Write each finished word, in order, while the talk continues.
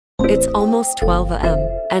It's almost 12 a.m.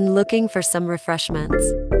 and looking for some refreshments.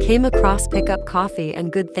 Came across Pickup Coffee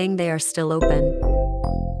and good thing they are still open.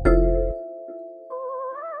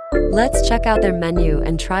 Let's check out their menu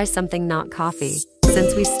and try something not coffee,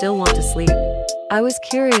 since we still want to sleep. I was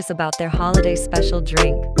curious about their holiday special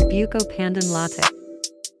drink, Buko Pandan Latte.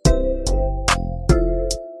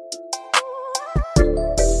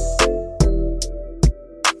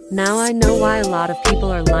 Now I know why a lot of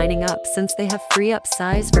people are lining up since they have free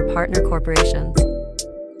upsize for partner corporations.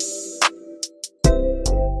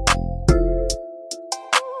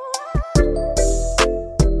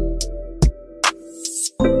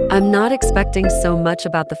 I'm not expecting so much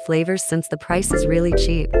about the flavors since the price is really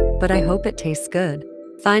cheap, but I hope it tastes good.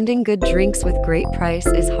 Finding good drinks with great price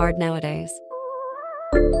is hard nowadays.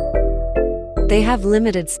 They have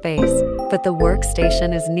limited space, but the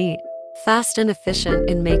workstation is neat, fast and efficient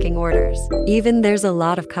in making orders. Even there's a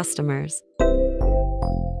lot of customers.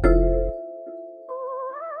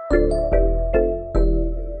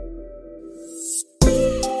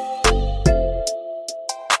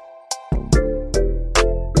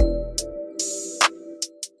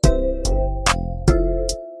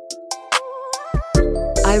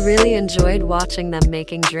 I really enjoyed watching them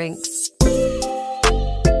making drinks.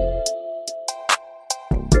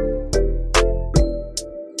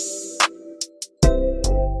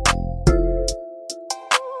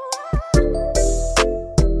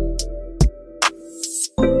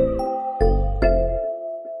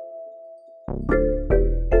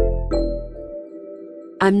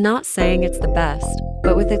 I'm not saying it's the best,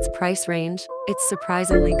 but with its price range, it's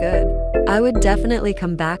surprisingly good. I would definitely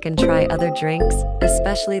come back and try other drinks,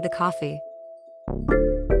 especially the coffee.